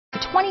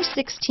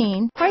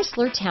2016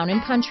 Chrysler Town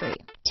Country.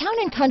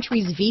 Town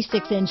Country's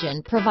V6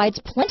 engine provides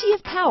plenty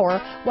of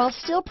power while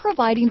still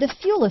providing the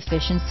fuel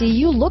efficiency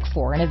you look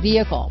for in a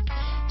vehicle.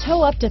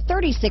 Tow up to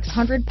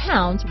 3,600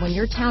 pounds when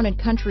your Town &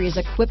 Country is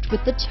equipped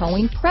with the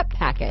towing prep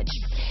package.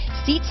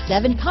 Seat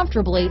 7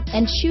 comfortably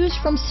and choose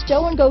from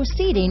stow and go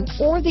seating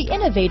or the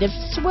innovative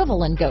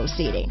swivel and go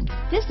seating.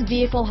 This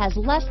vehicle has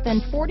less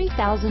than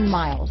 40,000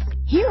 miles.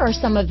 Here are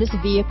some of this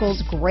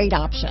vehicle's great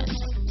options: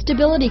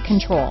 stability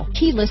control,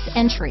 keyless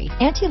entry,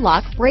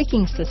 anti-lock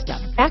braking system,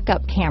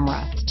 backup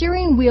camera,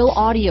 steering wheel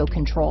audio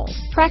controls,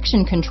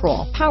 traction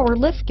control, power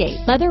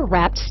liftgate,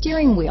 leather-wrapped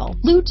steering wheel,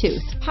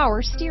 Bluetooth,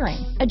 power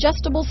steering,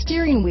 adjustable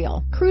steering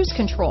wheel, cruise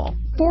control,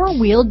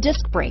 four-wheel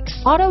disc brakes,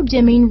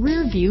 auto-dimming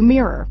rear-view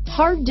mirror,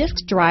 hard disk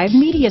drive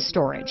media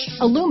storage,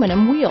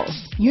 aluminum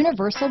wheels,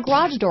 universal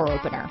garage door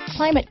opener,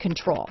 climate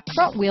control,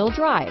 front-wheel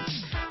drive.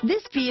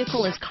 This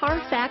vehicle is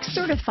CarFax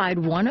certified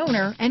one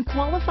owner and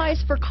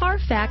qualifies for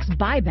CarFax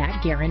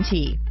buyback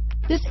guarantee.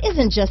 This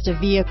isn't just a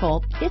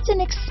vehicle, it's an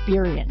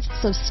experience,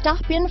 so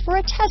stop in for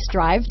a test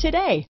drive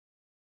today.